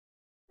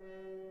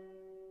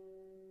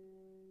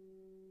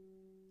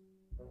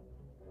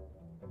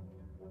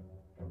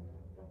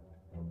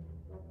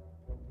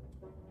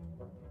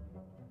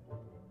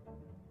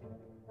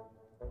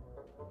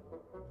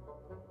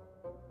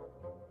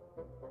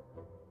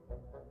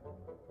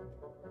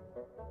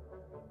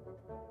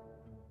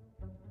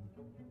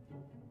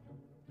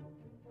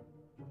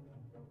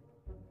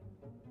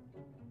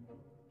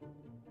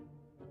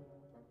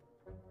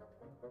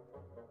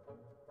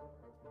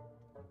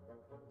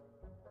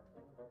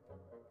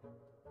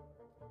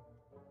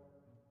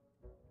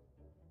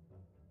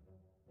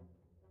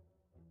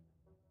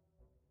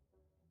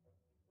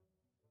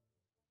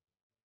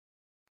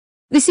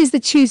This is the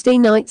Tuesday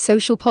Night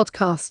Social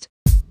Podcast.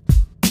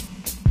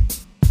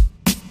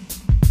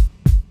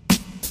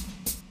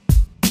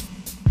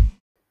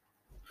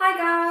 Hi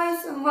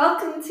guys, and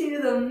welcome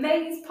to the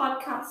Maze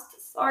Podcast.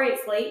 Sorry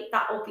it's late,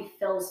 that will be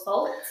Phil's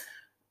fault.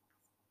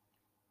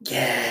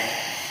 Yeah.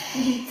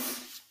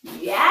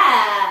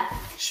 Yeah.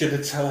 Should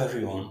I tell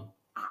everyone?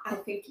 I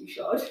think you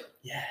should.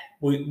 Yeah.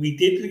 We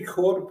did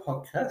record a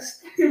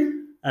podcast.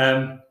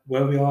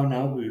 Where we are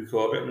now, we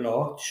record it in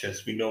March,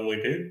 as we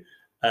normally do.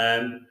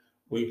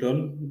 We've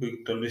done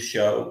the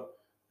show.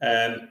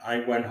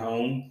 I went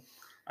home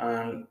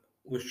and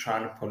was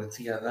trying to put it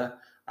together,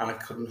 and I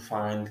couldn't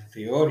find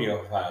the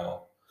audio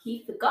file.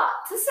 He forgot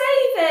to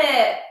save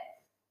it.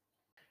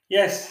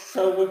 Yes,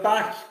 so we're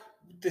back.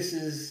 This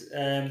is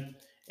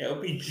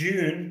it'll be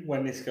June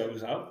when this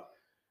goes out.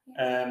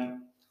 And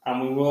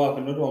we will have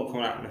another one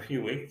coming out in a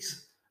few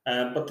weeks.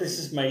 But this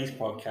is May's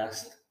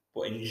podcast,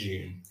 but in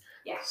June.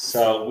 Yeah.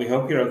 So we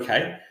hope you're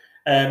okay.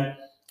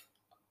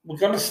 We're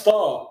going to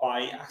start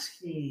by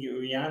asking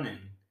Rhiannon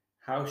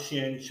how she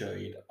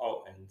enjoyed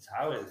Alton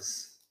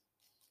Towers.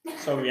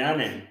 So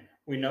Rhiannon,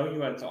 we know you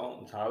went to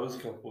Alton Towers a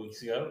couple of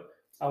weeks ago.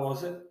 How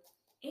was it?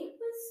 It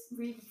was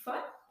really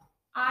fun.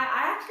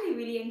 I actually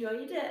really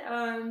enjoyed it.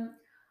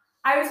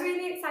 I was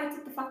really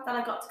excited the fact that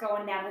I got to go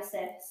on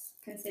Nemesis,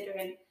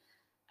 considering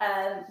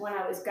when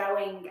I was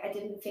going, I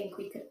didn't think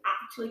we could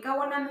actually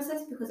go on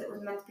Nemesis because it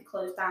was meant to be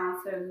closed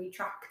down for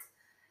retract.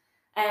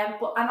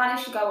 But I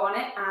managed to go on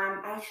it,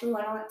 and I actually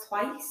went on it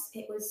twice.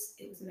 It was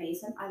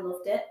amazing. I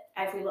loved it,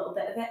 every little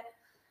bit of it.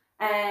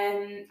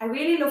 I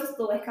really loved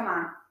the Wicker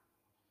Man,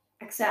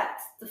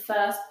 except the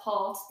first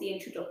part, the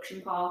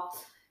introduction part.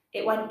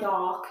 It went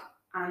dark,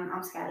 and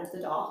I'm scared of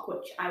the dark,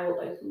 which I will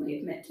openly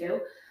admit to.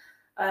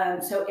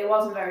 So it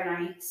wasn't very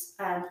nice.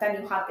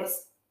 Then you had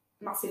this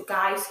massive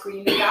guy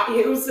screaming at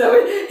you, so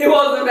it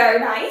wasn't very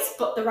nice,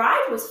 but the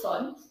ride was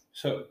fun.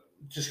 So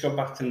just go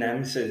back to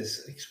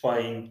Nemesis,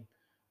 explain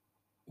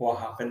what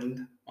happened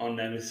on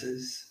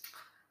Nemesis.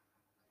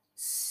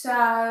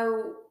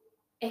 So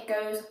it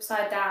goes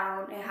upside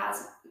down. It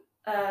has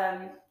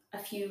a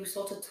few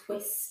sort of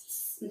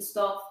twists and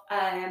stuff.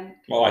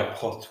 More like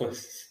plot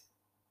twists.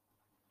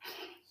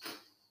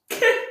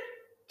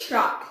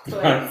 Track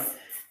twists.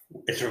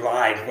 It's a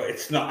ride, but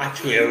it's not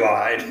actually a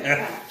ride.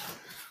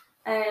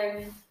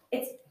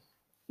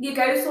 You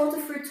go sort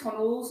of through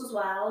tunnels as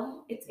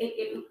well.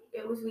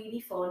 It was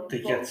really fun.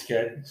 Did you get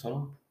scared in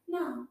tunnel?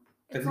 No.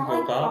 It's Didn't not go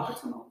like dark? proper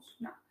tunnels.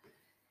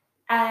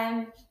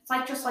 No. It's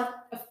like just like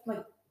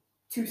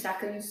 2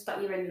 seconds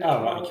that you're in the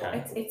tunnel.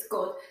 Okay. It's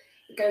good.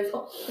 It goes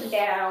up and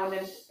down,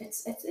 and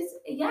it's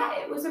yeah.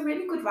 It was a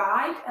really good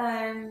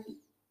ride.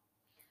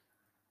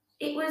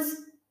 It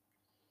was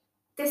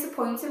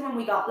disappointing when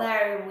we got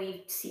there and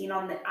we'd seen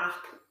on the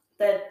app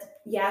that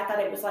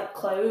it was like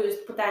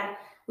closed, but then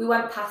we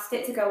went past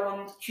it to go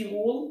on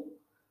Jewel,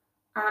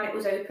 and it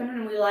was open,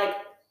 and we were like,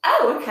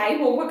 oh, okay,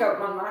 well, we're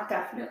going on that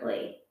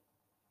definitely.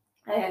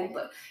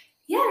 But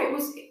yeah, it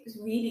was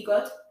really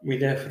good. Were you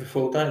there for the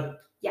full day?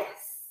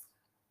 Yes,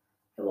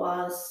 it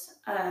was.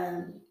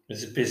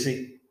 Was it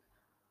busy?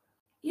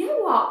 You know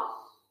what?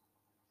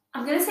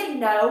 I'm gonna say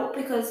no,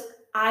 because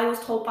I was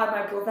told by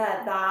my brother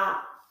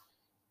that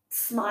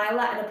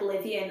Smiler and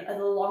Oblivion are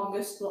the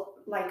longest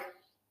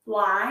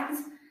lines,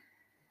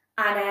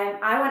 and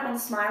I went on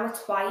Smiler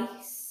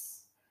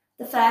twice.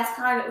 The first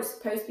time it was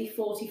supposed to be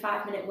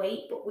 45-minute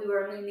wait, but we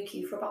were only in the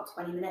queue for about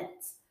 20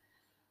 minutes.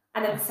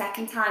 And then the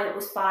second time it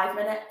was 5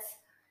 minutes.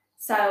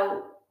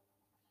 So,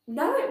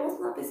 no, it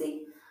wasn't that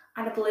busy.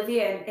 And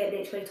Oblivion, it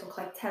literally took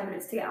like 10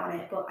 minutes to get on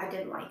it, but I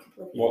didn't like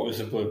Oblivion. What was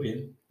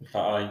Oblivion?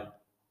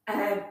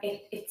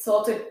 It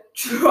sort of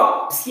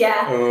drops,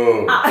 at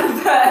a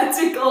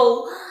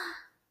vertical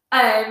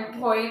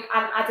point,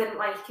 and I didn't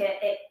like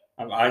it.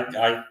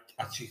 I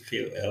actually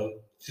feel ill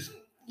just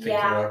thinking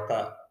about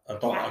that. I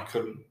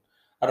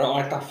don't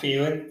like that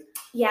feeling.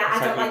 Yeah,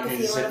 it's I don't like the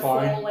feeling of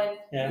falling.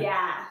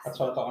 Yeah. That's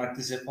why I don't like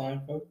the zip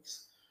line,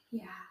 folks.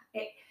 Yeah.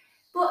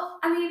 But,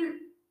 I mean,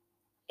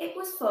 it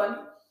was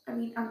fun. I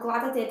mean, I'm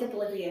glad I did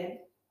Oblivion,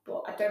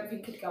 but I don't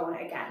think I'd go on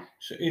it again.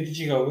 So who did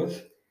you go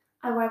with?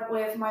 I went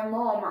with my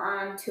mum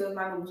and 2 of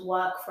my mum's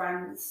work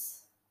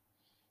friends.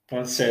 Do you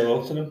want to say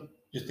hello to them,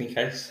 just in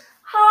case?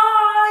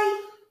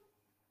 Hi!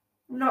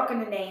 I'm not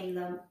going to name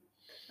them.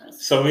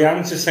 So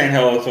Rhiannon's just saying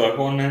hello to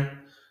everyone then.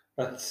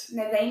 No,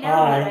 they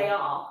know who they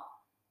are.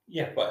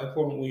 Yeah, but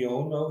we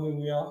all know who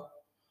we are.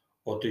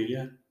 Or do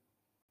you?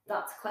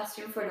 That's a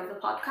question for another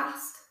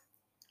podcast.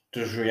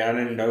 Does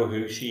Rhiannon know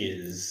who she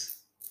is?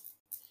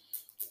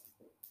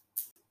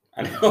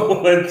 I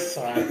know it's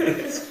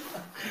silence.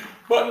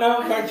 But no,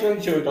 I'm glad you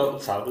enjoyed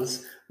Alton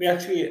Towers.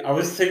 I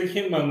was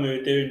thinking when we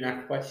were doing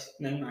that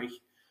question, like,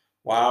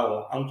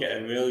 wow, I'm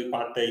getting really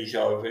bad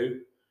deja vu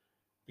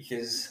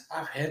because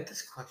I've heard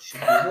this question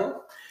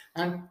before,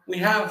 and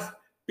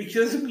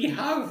because we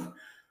have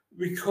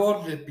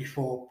recorded it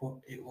before, but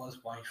it was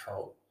my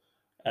fault.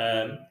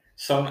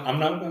 So I'm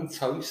now going to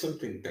tell you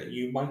something that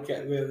you might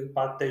get really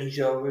bad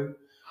deja vu.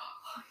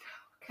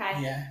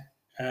 Okay. Yeah.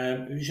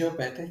 It was your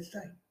birthday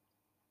today.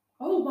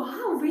 Oh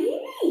wow, really?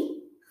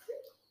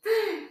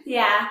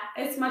 Yeah,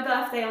 it's my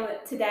birthday on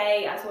it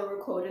today as we're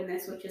recording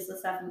this, which is the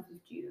 7th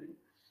of June.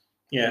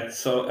 Yeah,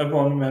 so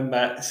everyone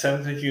remember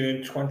 7th of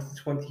June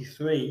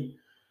 2023,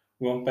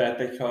 we want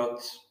birthday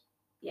cards.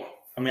 Yeah.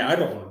 I mean, I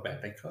don't want a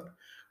birthday card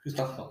because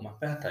that's not my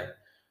birthday.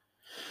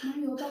 No,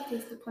 your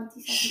birthday's the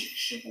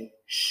 27th of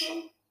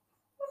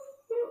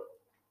April.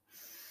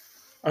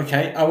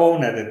 Okay, I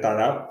won't edit that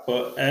out,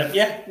 but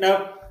yeah,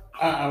 no,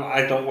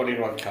 I don't want any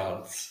more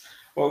cards.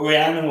 But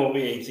Rhiannon will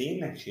be 18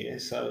 next year,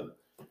 so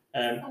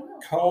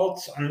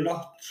cards and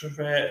lots of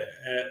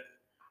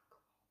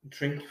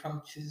drink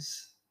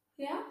vouchers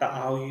Yeah, that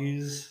I'll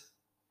use.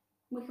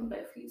 we can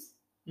both use.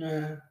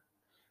 No.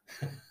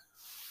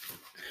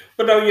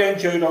 But no, you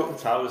enjoyed Alton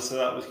Towers, so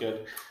that was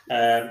good.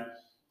 Yeah,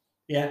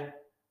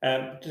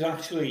 there's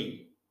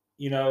actually,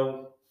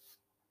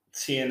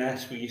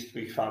 CNS, we used to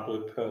be Fab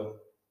with Pearl.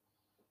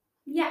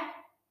 Yeah.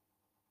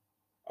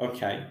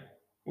 Okay,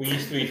 we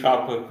used to be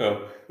Fab with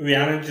Pearl.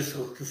 Rhiannon just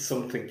looked at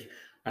something,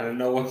 and I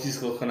know what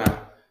she's looking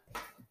at.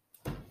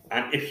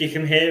 And if you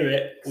can hear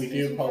it, we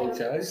do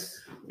apologise.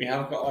 We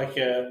have got like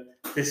a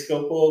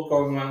disco ball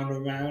going round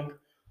and round,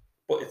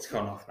 but it's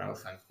gone off now,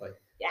 thankfully.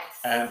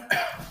 Yes.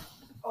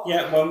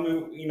 Yeah, when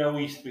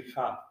we used to be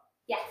Fab.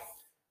 Yes.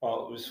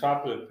 Well, it was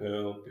Fab with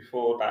Pearl.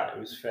 Before that, it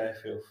was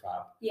Fairfield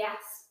Fab.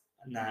 Yes.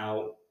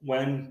 Now,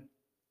 when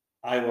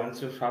I went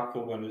to Fab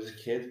Club when I was a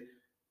kid,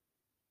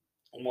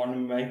 one of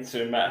my mates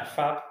who met at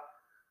Fab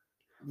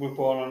were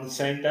born on the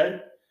same day.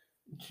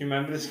 Do you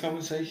remember this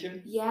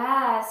conversation?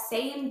 Yeah,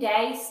 same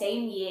day,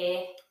 same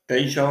year.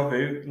 Deja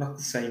vu, not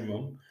the same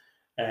mum.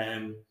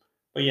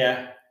 But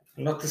yeah,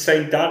 not the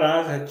same dad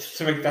either, just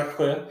to make that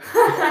clear.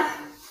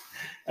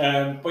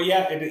 But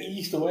yeah, it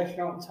used to work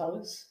in Alton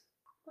Towers.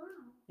 Wow.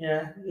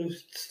 Yeah, it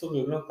was still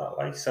doing it that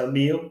way. So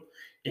Neil,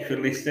 if you're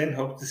listening,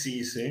 hope to see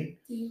you soon.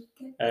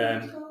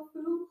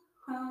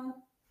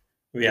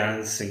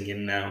 Rhiannon's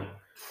singing now.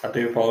 I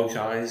do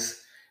apologise.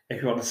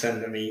 If you want to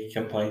send any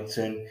complaints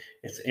in,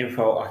 it's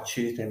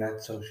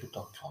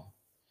info@tuesdaynightsocial.com.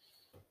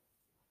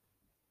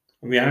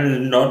 Rhiannon is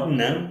nodding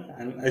now,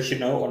 and as you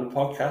know on the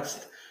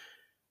podcast,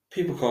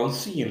 people can't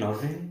see you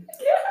nodding.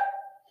 Yeah,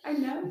 I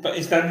know. But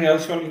is there anything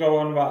else you want to go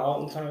on about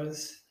Alton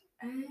Towers?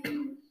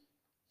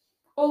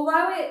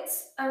 Although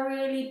it's a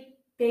really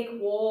big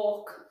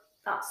walk,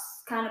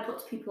 that's kind of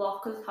puts people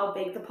off because of how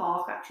big the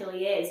park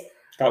actually is.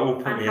 That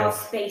will put me how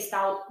off. Spaced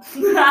out,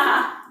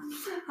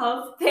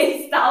 how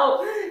spaced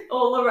out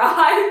all the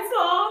rides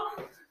are.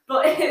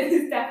 But it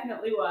is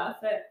definitely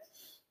worth it.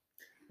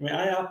 I mean,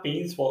 I have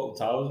been to Alton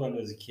Towers when I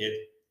was a kid.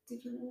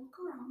 Did you walk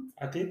around?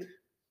 I did.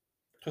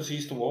 Because I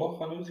used to walk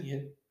when I was a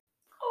kid.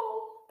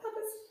 Oh, that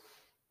was...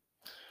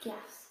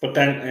 Yes. But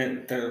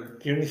then the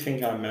only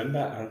thing I remember,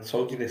 and I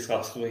told you this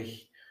last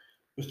week,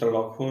 was the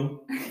log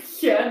flume.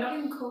 Yeah, not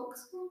in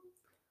Corkscrew.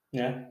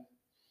 Yeah.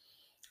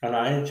 And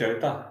I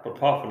enjoyed that. But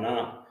apart from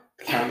that,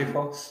 the candy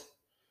floss.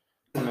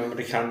 I remember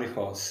the candy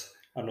floss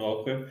and the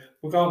log flume.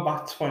 We're going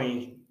back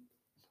 20...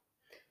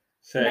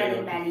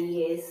 Many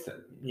years.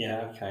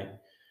 Yeah, okay.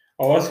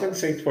 I was going to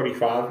say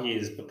 25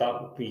 years, but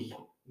that would be...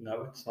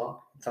 No, it's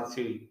not. It's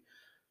actually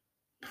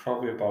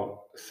probably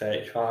about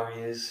 35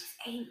 years.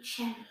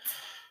 Ancient.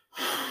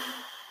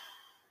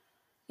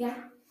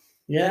 Yeah.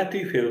 Yeah, I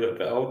do feel a little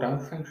bit old now,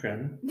 thanks,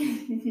 Rhiannon.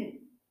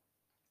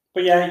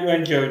 But yeah, you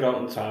enjoyed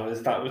Alton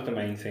Towers, that was the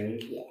main thing.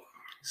 Yeah.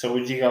 So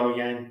would you go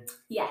again?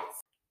 Yes.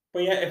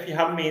 But yeah, if you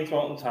haven't been to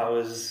Alton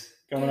Towers,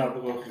 go and have a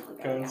look,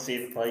 go and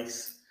see the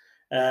place.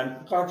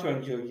 Glad you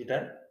enjoyed your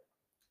day.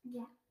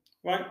 Yeah.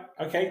 Right,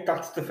 okay,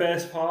 that's the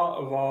first part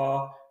of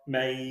our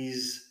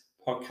May's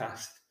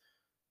podcast.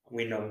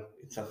 We know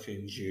it's actually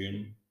in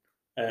June.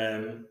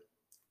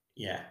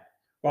 Yeah.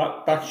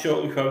 Right, back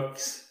shortly,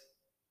 folks.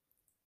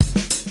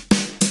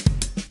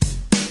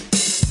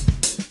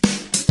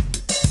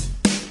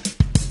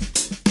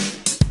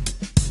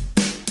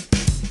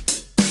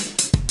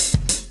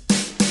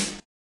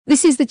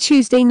 This is the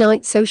Tuesday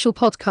Night Social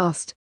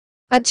podcast.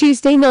 At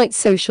Tuesday Night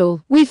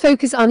Social, we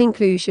focus on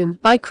inclusion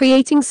by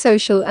creating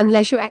social and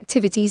leisure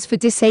activities for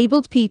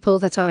disabled people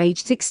that are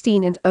aged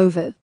 16 and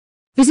over.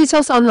 Visit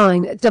us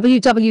online at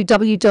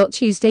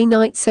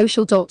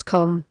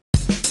www.tuesdaynightsocial.com.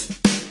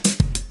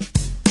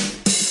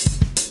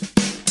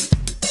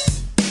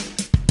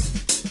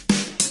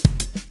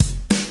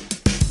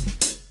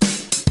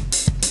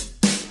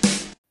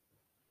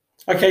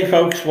 Okay,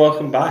 folks,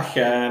 welcome back.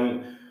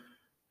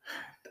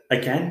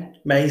 Again,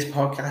 May's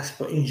podcast,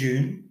 but in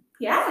June.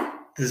 Yeah.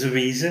 There's a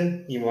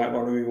reason. You might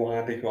want to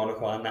rewind if you want to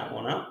find that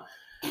one out.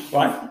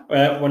 Right,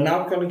 we're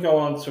now going to go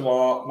on to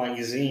our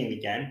magazine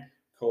again,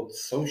 called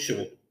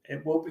Social.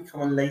 It will be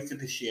coming later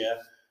this year,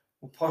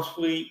 or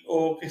possibly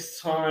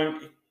August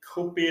time. It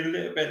could be a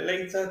little bit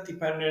later,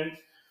 depending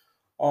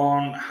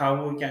on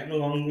how we're getting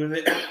along with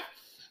it.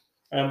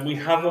 We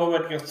have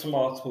already got some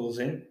articles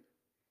in,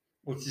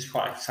 which is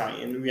quite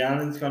exciting.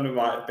 Rhiannon's going to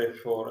write a bit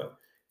for it.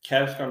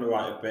 Kev's going to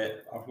write a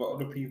bit. I've got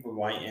other people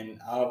writing.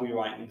 I'll be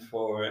writing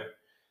for it.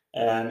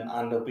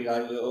 And there'll be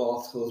like little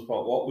articles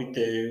about what we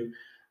do.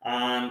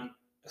 And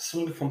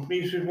some of the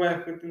companies we've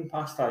worked with in the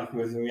past, like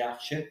with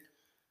Reaction,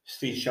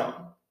 Steve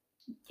Shot,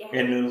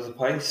 in another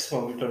place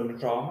when we've done the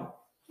drama.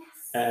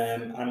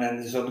 And then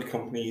there's other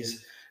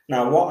companies.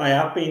 Now, what I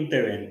have been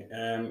doing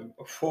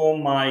for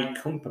my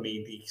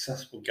company, The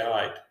Accessible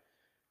Guide,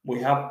 we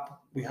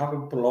have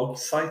a blog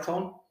site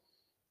on,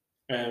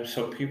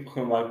 so people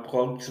can write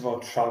blogs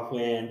about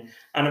travelling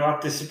and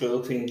about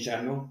disability in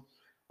general.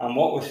 And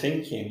what we're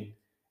thinking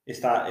is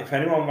that if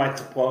anyone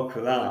writes a blog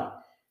for that,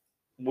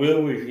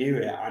 we'll review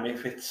it, and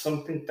if it's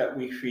something that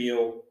we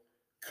feel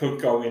could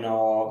go in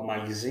our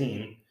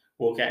magazine,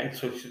 we'll get in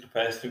touch with the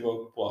person who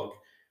wrote the blog,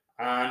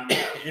 and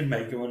it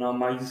may go in our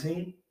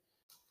magazine.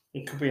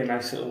 It could be a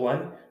nice little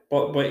way,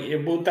 but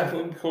it will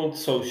definitely be called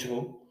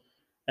Social.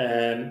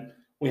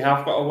 We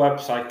have got a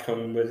website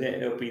coming with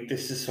it. It'll be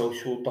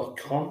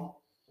thisissocial.com.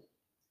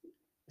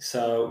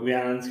 So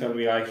Rhiannon's going to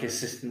be like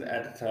assistant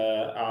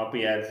editor. I'll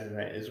be editing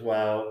it as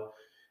well.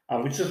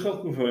 And we're just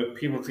looking for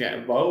people to get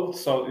involved.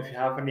 So if you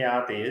have any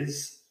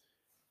ideas,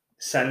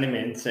 send them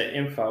in to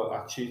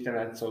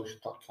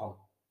info@tuesdaynightsocial.com.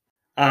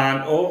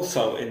 And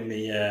also in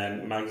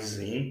the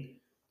magazine,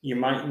 you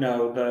might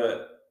know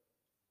that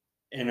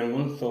in a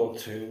month or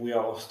two, we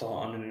are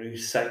starting a new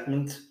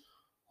segment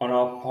on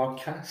our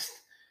podcast.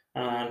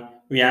 And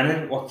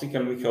Rhiannon, what's it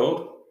going to be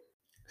called?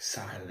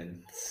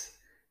 Silence.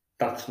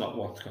 That's not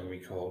what's going to be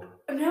called.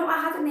 No,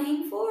 I had a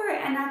name for it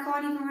and I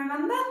can't even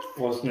remember.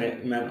 Wasn't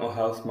it Mental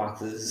Health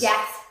Matters?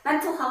 Yes,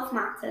 Mental Health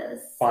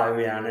Matters. By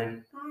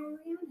Rhiannon. By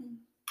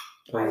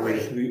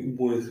Rhiannon.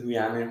 Or with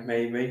Rhiannon,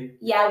 maybe?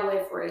 Yeah,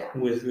 with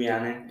Rhiannon. With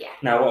Rhiannon. Yeah.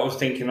 Now, what I was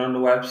thinking on the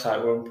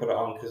website, when we put it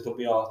on, because there'll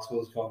be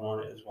articles going on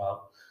it as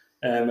well.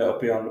 It'll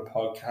be on the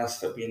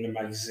podcast, it'll be in the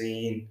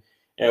magazine,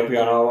 it'll be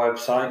on our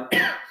website.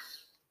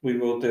 We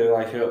will do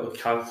like a little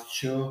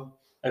caricature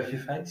of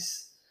your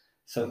face.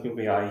 So it could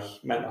be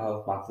like Mental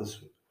Health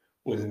Matters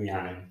with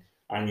Rhiannon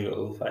and your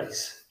little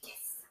face.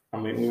 Yes. I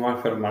mean, we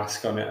might put a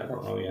mask on it, I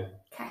don't know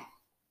yet. Okay.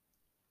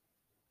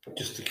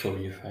 Just to cover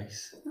your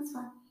face. That's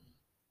fine.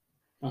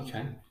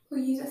 Okay.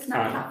 We'll use a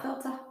Snapchat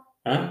filter.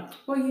 Huh?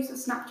 We'll use a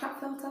Snapchat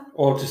filter.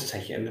 Or just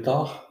take it in the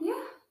dark.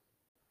 Yeah.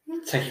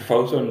 Take a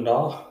photo in the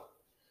dark.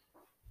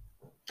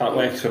 That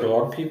works for a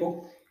lot of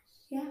people.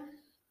 Yeah.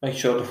 Make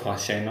sure the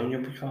flash ain't on,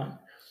 you'll be fine.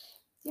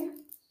 Yeah.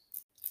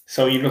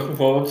 So you're looking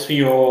forward to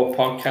your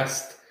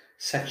podcast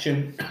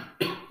section?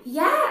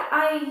 Yeah,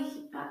 I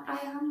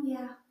am,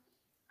 yeah.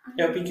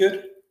 It'll be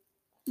good.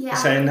 Yeah.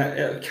 Saying that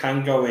it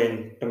can go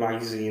in the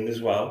magazine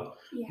as well,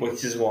 yeah.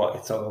 which is what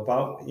it's all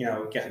about,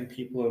 getting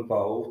people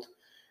involved,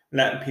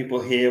 letting people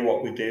hear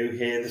what we do,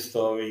 hear the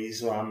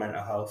stories around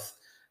mental health,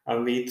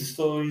 and read the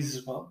stories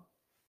as well.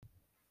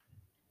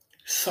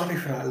 Sorry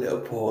for that little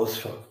pause,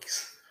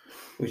 folks.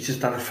 We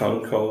just had a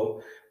phone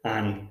call,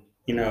 and,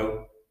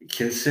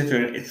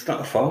 considering it's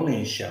not a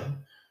phone-in show,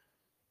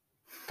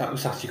 that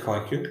was actually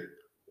quite good.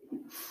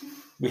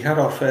 We had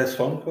our first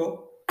phone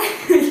call.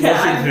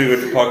 Nothing to do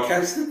with the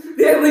podcast.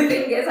 The only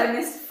thing is I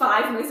missed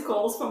 5 missed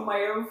calls from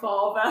my own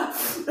father.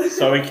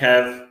 Sorry,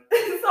 Kev.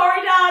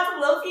 Sorry, Dad.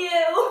 Love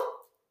you.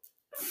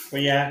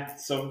 But yeah,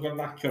 so we've got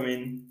that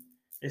coming.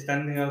 Is there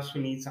anything else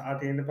we need to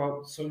add in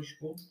about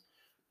social?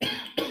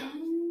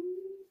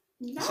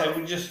 No. So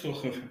we're just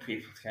looking for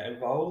people to get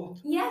involved.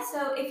 Yeah,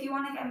 so if you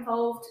want to get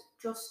involved,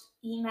 just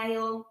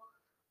email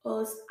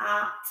us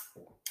at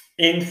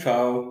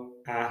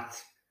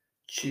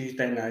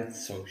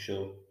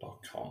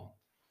info@tuesdaynightsocial.com.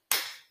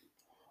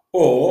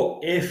 Or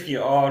if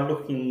you are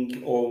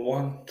looking or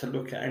want to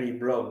look at any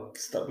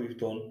blogs that we've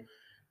done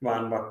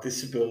around about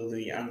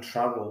disability and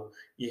travel,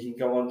 you can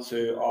go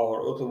onto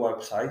our other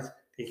website,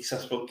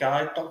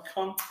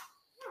 theaccessibleguide.com,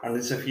 and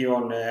there's a few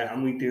on there,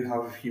 and we do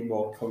have a few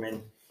more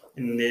coming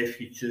in the near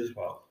future as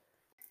well.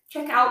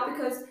 Check it out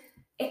because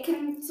it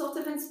can sort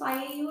of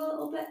inspire you a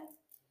little bit.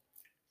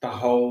 The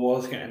hole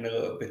was getting a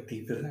little bit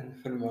deeper then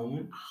for the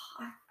moment.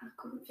 Oh, I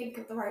couldn't think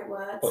of the right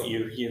words. But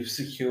you've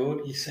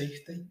secured your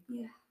safety.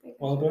 Yeah.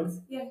 Well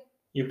done. Yeah.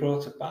 You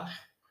brought it back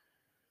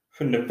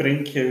from the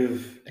brink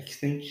of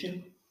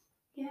extinction.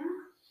 Yeah.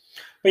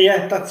 But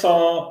yeah, that's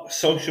our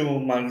social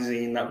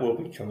magazine that will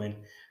be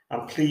coming.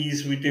 And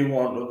please, we do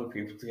want other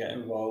people to get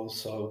involved.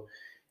 So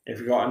if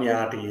you've got any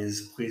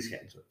ideas, please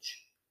get in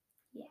touch.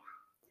 Yeah.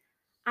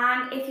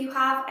 And if you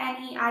have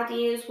any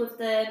ideas with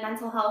the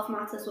Mental Health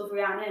Matters with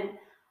Rhiannon,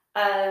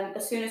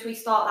 as soon as we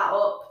start that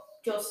up,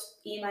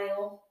 just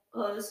email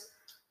us.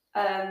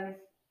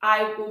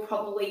 I will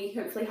probably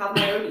hopefully have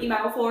my own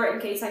email for it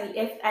in case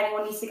if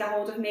anyone needs to get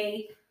hold of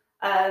me.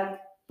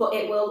 But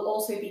it will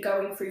also be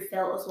going through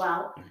Phil as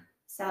well.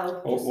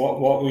 So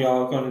what we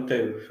are going to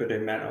do for the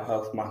Mental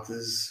Health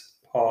Matters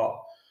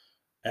part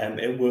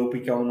It will be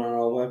going on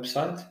our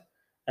website,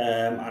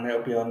 and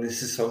it'll be on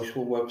This Is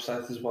Social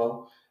website as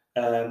well.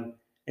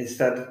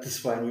 Instead of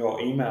displaying your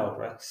email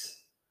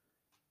address,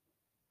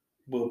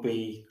 there'll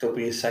be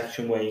a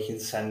section where you can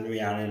send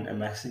Rhiannon a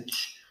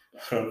message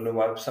from the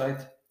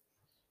website,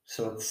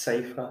 so it's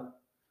safer.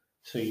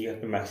 So you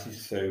get the message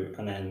through,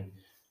 and then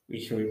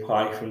we can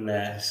reply from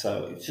there.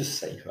 So it's just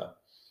safer.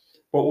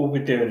 But we'll be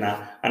doing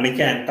that, and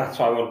again, that's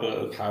why I want a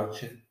little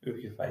couch with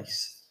your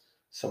face,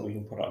 so we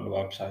can put it on the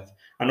website.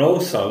 And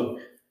also,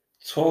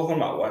 talking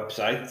about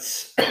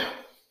websites,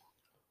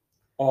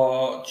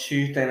 our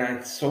Tuesday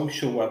Night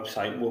Social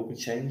website will be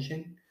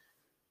changing.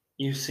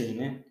 You've seen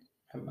it,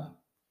 remember?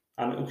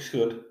 And it looks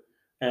good.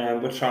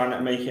 We're trying to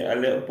make it a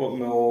little bit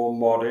more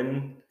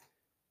modern,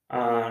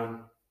 and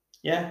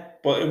yeah,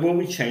 but it will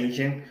be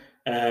changing.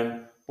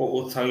 But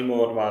we'll tell you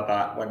more about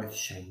that when it's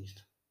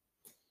changed.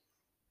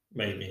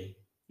 Maybe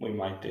we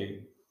might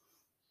do.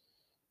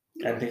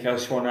 Anything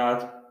else you want to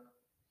add?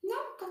 No,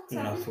 that's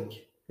everything. Nothing.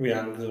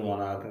 Rhiannon doesn't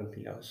want to add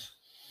anything else.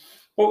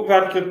 But we've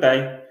had a good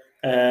day.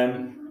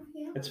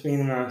 It's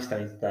been a nice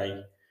day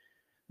today.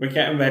 We're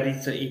getting ready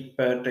to eat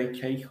birthday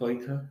cake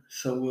later,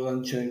 so we'll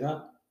enjoy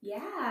that.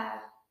 Yeah,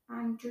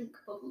 and drink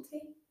bubble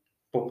tea.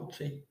 Bubble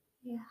tea?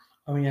 Yeah.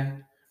 Oh yeah,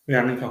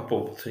 Rhiannon got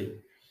bubble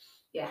tea.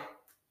 Yeah.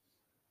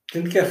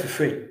 Didn't get it for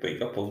free, but you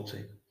got bubble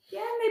tea.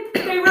 Yeah,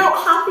 they wrote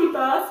happy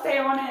birthday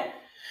on it.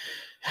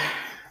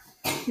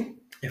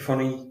 If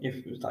only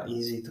it was that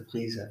easy to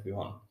please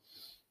everyone.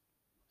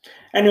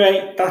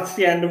 Anyway, that's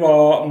the end of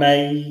our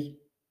May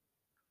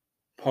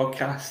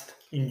podcast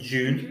in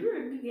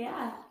June.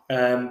 Yeah.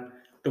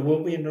 There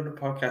will be another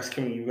podcast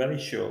coming very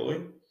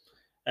shortly.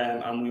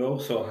 And we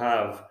also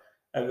have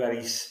a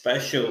very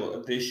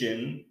special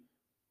edition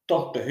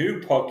Doctor Who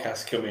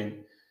podcast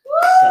coming.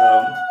 Woo!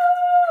 So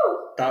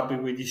that'll be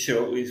with you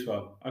shortly as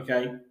well.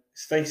 Okay.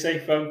 Stay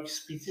safe,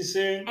 folks. Speak to you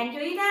soon. Enjoy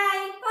your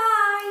day.